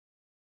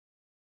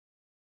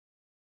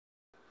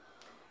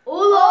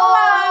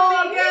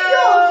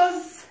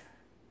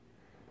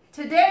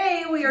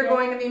Today we are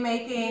going to be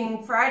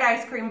making fried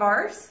ice cream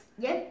bars.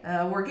 Yep.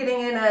 We're getting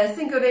in a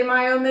Cinco de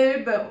Mayo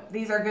mood, but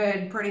these are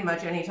good pretty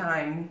much any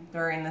time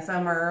during the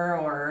summer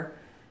or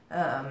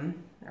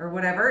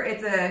whatever.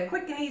 It's a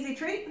quick and easy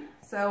treat.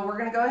 So we're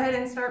going to go ahead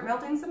and start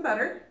melting some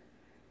butter.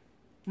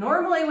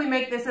 Normally we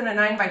make this in a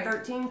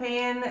 9x13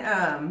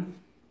 pan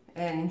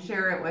and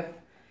share it with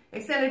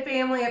extended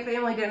family at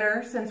family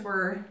dinner. Since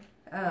we're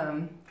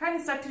kind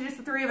of stuck to just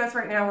the three of us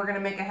right now, we're going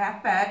to make a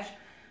half batch.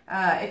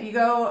 If you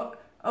go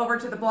over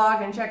to the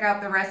blog and check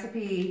out the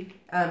recipe,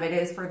 it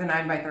is for the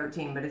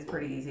 9x13, but it's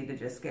pretty easy to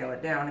just scale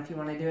it down if you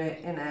want to do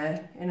it in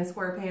a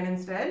square pan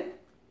instead.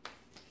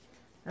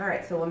 All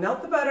right, so we'll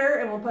melt the butter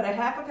and we'll put a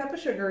half a cup of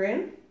sugar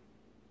in.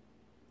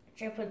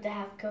 Should I put the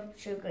half cup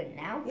of sugar in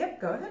now? Yep,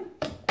 go ahead.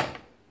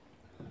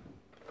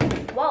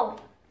 Whoa.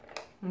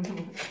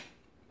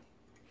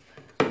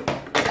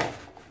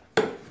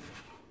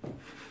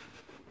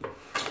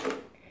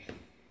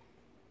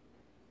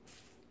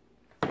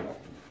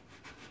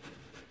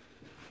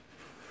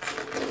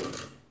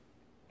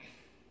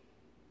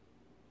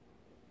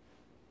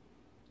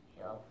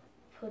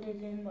 Put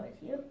it in right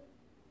here.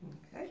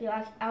 Okay.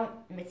 Here, I'll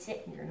mix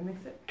it. You're gonna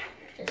mix it?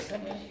 Just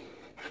let me.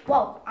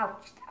 Whoa!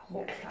 Ouch!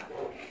 Yeah, it's hot.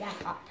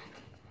 That's hot.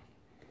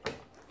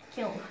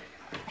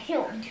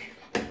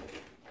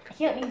 I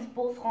can't use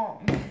both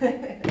arms.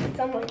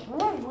 So I'm like,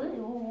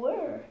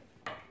 where?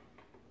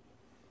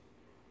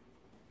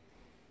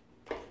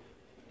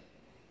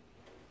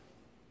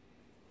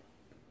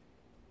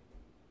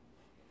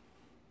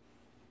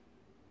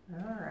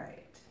 All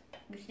right.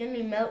 We still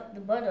need to melt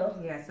the butter.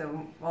 Yeah,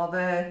 so while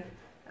the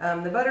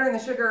butter and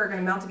the sugar are going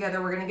to melt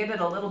together, we're going to get it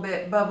a little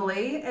bit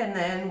bubbly, and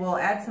then we'll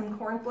add some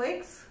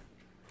cornflakes.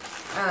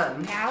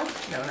 Now?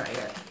 No, not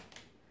yet.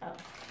 Oh.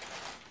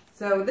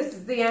 So this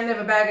is the end of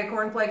a bag of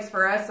cornflakes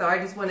for us, so I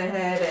just went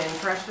ahead and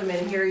crushed them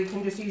in here. You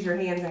can just use your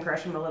hands and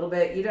crush them a little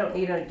bit. You don't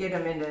need to get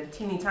them into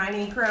teeny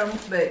tiny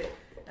crumbs, but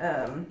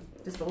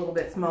just a little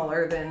bit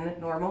smaller than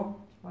normal.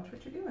 Watch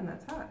what you're doing,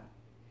 that's hot.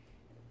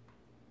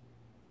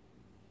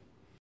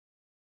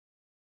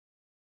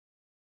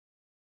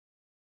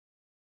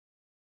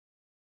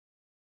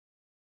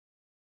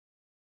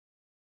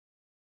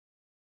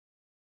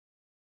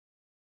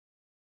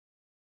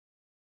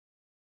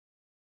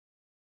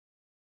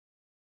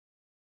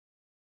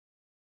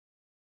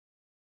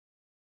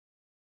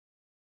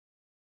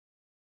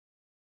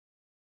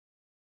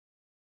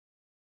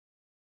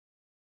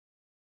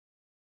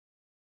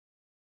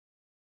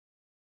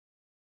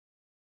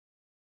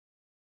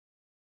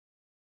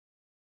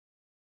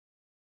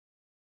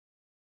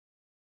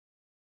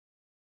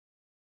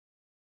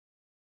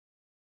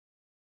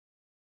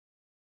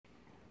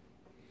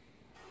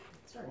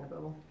 Starting to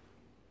bubble.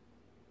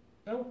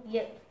 Oh,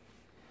 yep.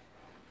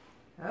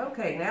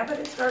 Okay, now that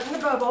it's starting to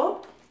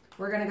bubble,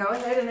 we're going to go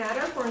ahead and add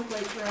our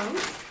cornflake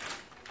crumbs.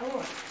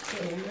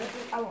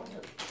 I want to.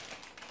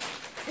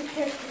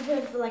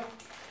 It's like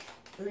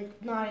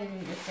not even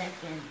a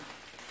second.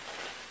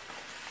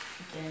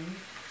 Again.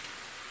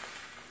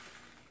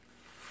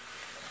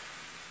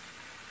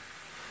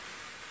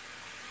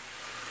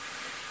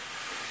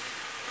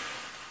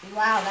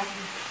 Wow,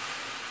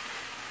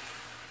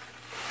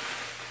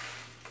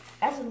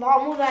 that's a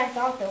lot more than I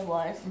thought there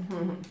was.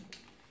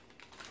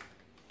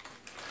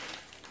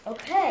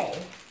 Okay,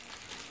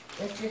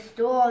 let's just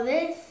do all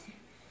this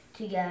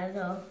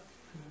together.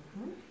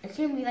 It's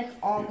gonna be like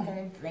all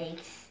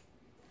cornflakes.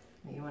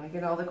 You want to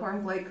get all the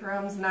cornflake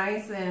crumbs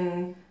nice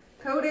and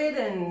coated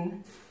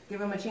and give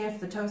them a chance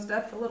to toast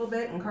up a little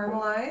bit and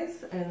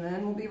caramelize, and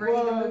then we'll be ready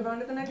to move on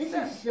to the next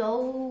step. This is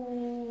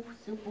so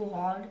super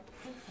hard.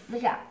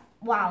 Look at,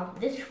 wow,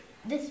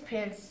 this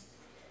pan's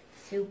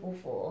super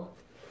full.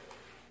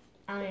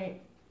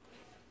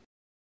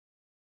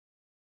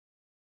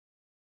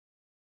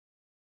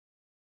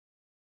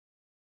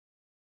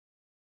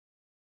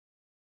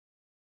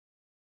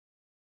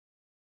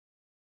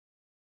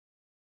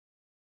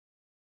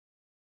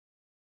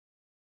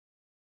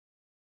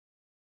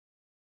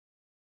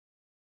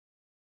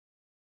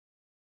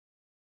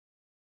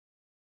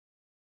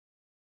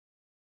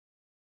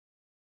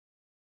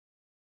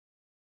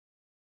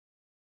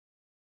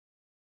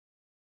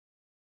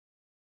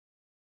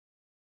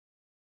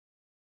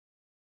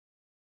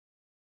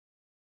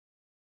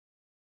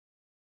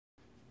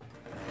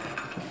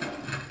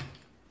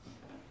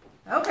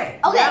 Okay.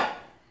 Okay.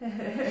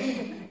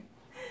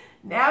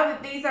 Now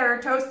that these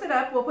are toasted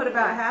up, we'll put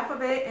about half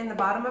of it in the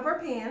bottom of our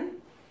pan.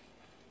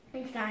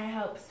 It's gonna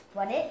help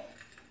split it.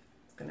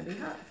 It's going to be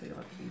hot, so you'll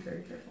have to be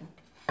very careful.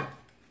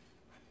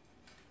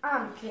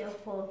 I'm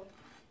careful.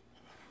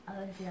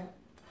 I'll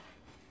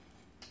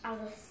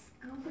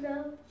scoop it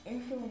up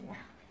into now.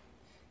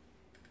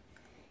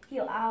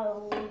 Here,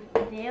 I'll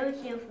very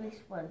carefully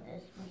split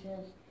this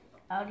because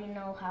I already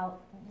know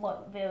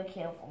what very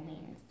careful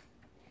means.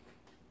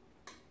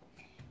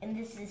 And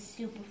this is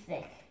super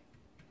thick.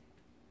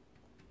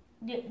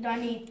 Do I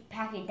need to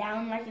pack it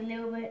down like a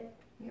little bit?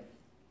 Yep.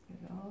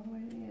 Get it all the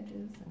way to the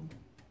edges. And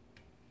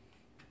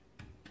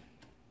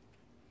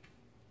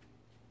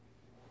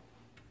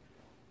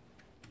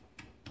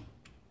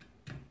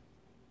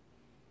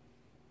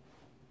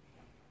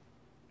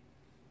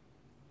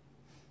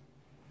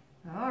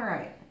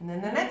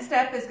next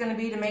step is going to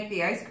be to make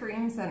the ice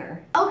cream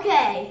center.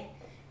 Okay.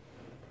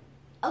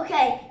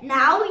 Okay,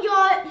 now we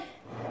got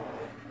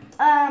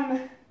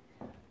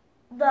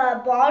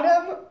the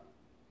bottom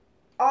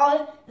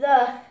on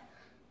the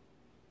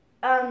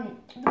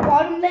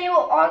bottom layer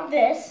on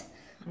this.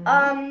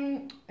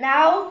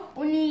 Now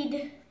we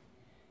need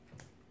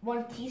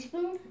 1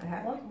 teaspoon.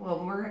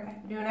 Well, we're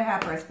doing a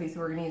half recipe,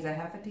 so we're going to use a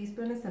half a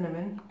teaspoon of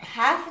cinnamon.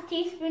 Half a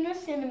teaspoon of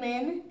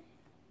cinnamon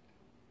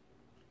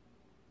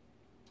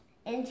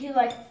into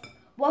like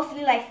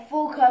roughly like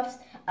 4 cups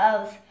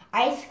of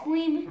ice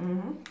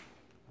cream.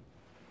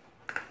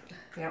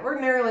 Yeah,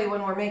 ordinarily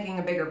when we're making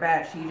a bigger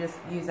batch, you just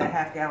use a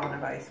half gallon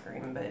of ice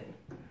cream, but...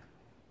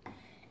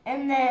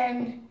 And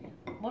then,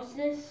 what's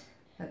this?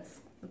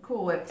 That's the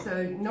Cool Whip.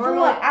 So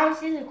normally... 4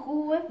 ounces of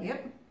Cool Whip?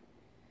 Yep.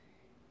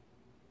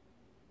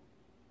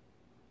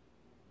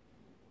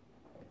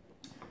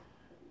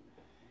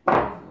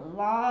 A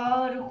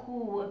lot of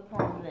Cool Whip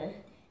on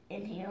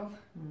in here.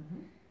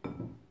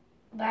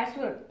 That's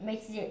what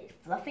makes it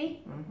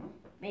fluffy.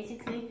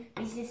 Basically,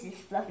 this is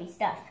fluffy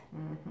stuff.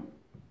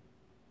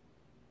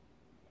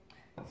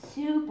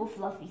 Super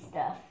fluffy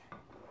stuff.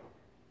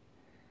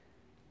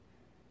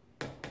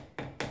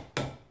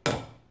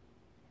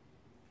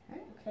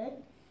 Okay.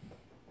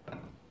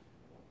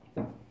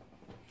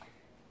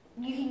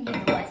 You can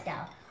get the rest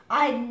out.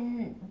 I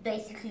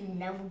basically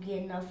never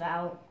get enough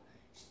out.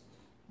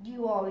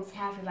 You always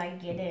have to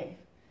like get it.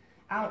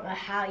 I don't know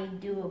how you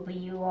do it, but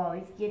you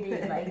always get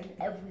it like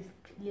every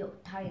little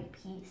tiny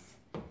piece.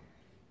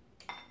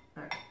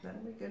 Alright,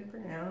 that'll be good for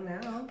now.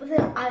 But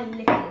then I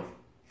lick it,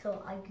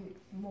 so I get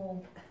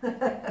more. Can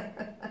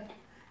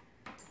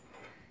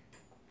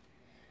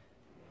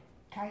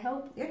I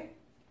help? Yeah. I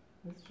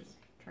was just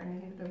trying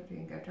to hand it over to you.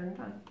 You gotta turn it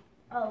on.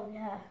 Oh,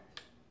 yeah.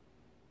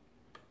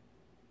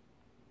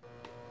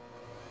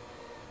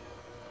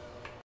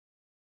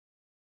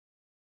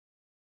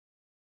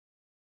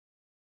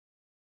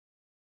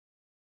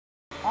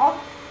 Off?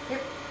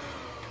 Yep.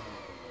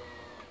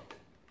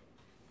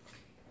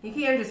 You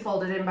can just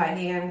fold it in by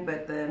hand,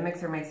 but the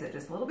mixer makes it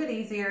just a little bit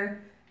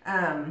easier.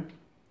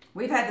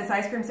 We've had this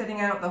ice cream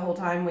sitting out the whole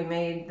time we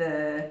made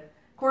the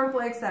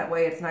cornflakes. That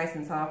way it's nice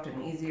and soft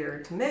and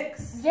easier to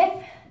mix.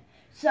 Yep.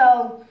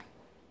 So,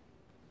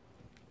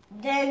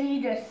 then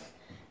you just...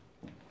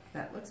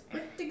 That looks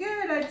pretty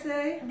good, I'd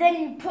say.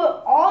 Then you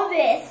put all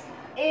this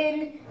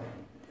in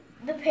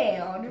the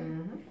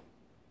pan.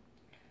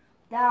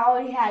 That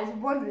already has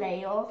 1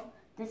 layer.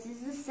 This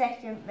is the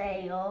second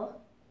layer.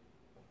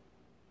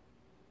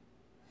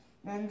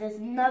 Then there's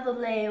another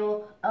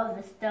layer of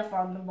the stuff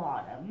on the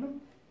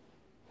bottom.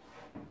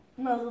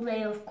 Another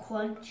layer of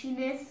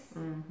crunchiness.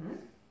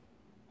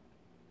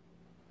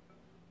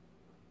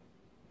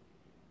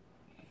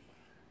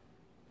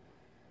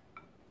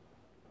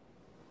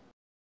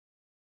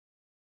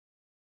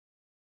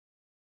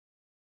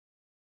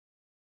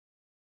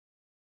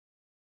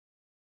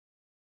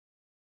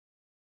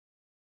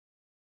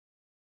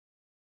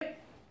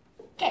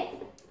 Okay.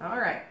 All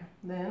right.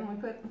 Then we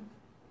put...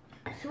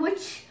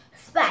 Switch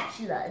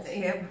spatulas.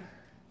 Yep.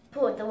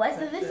 Put the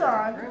rest of this the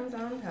on. crumbs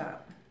on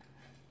top.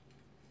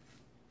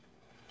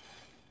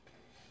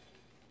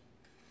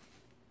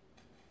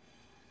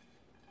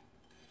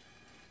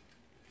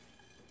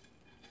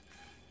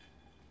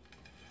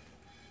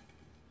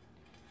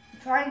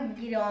 Trying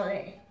to get all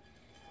it.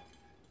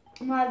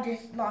 I might have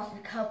just lost a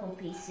couple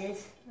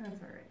pieces. That's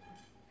all right.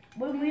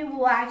 When we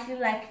were actually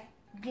like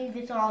getting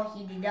this all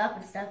heated up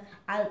and stuff,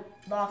 I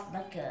lost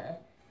like a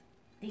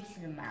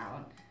decent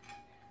amount.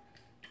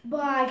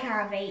 But I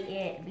kind of ate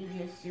it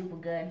because it's super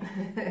good.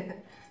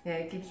 Yeah,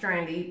 it keeps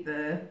trying to eat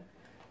the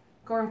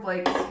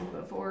cornflakes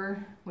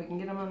before we can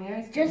get them on the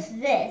ice cream.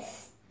 Just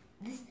this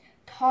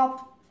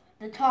top,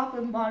 the top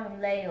and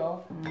bottom layer.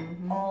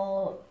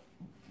 Oh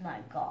my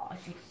gosh,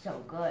 it's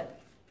so good.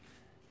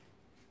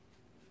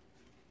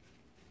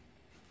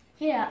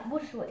 Yeah,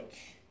 we'll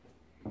switch.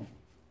 Can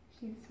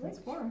you switch?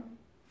 It's warm.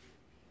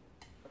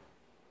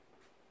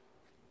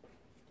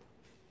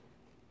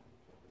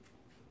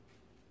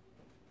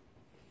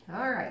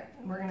 All right,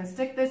 we're gonna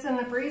stick this in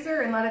the freezer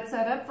and let it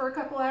set up for a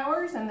couple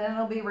hours, and then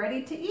it'll be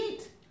ready to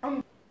eat.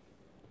 All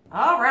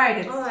right,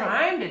 it's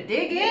time to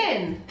dig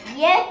in.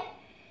 Yep,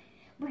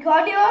 we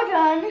got it all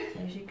done.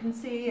 As you can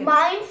see,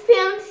 Mine's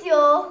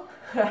pencil.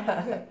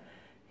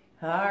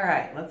 All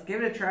right, let's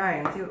give it a try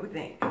and see what we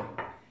think.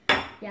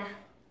 Yeah,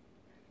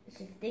 let's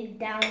just dig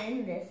down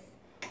in this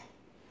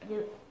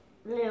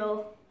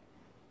little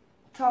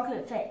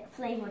chocolate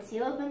flavored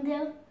syrup in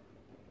there.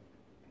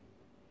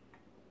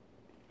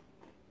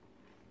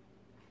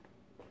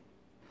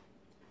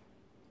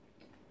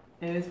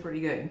 It is pretty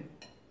good.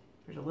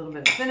 There's a little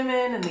bit of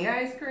cinnamon in the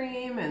ice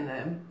cream, and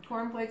the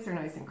cornflakes are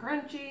nice and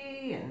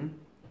crunchy, and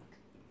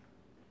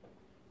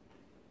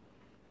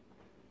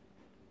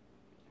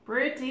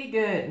pretty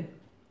good.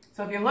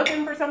 So if you're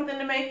looking for something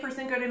to make for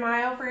Cinco de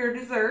Mayo for your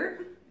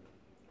dessert,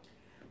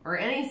 or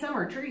any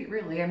summer treat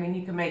really, I mean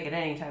you can make it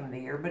any time of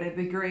the year, but it'd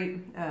be great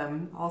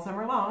all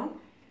summer long,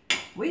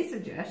 we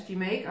suggest you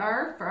make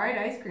our fried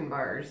ice cream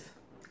bars.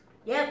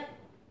 Yep.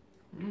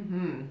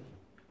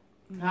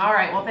 All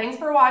right. Well, thanks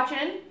for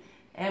watching,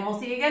 and we'll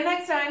see you again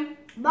next time.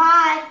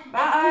 Bye.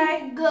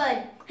 Bye.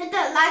 Good. Hit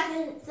that like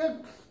and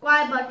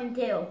subscribe button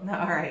too.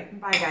 All right.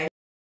 Bye, guys.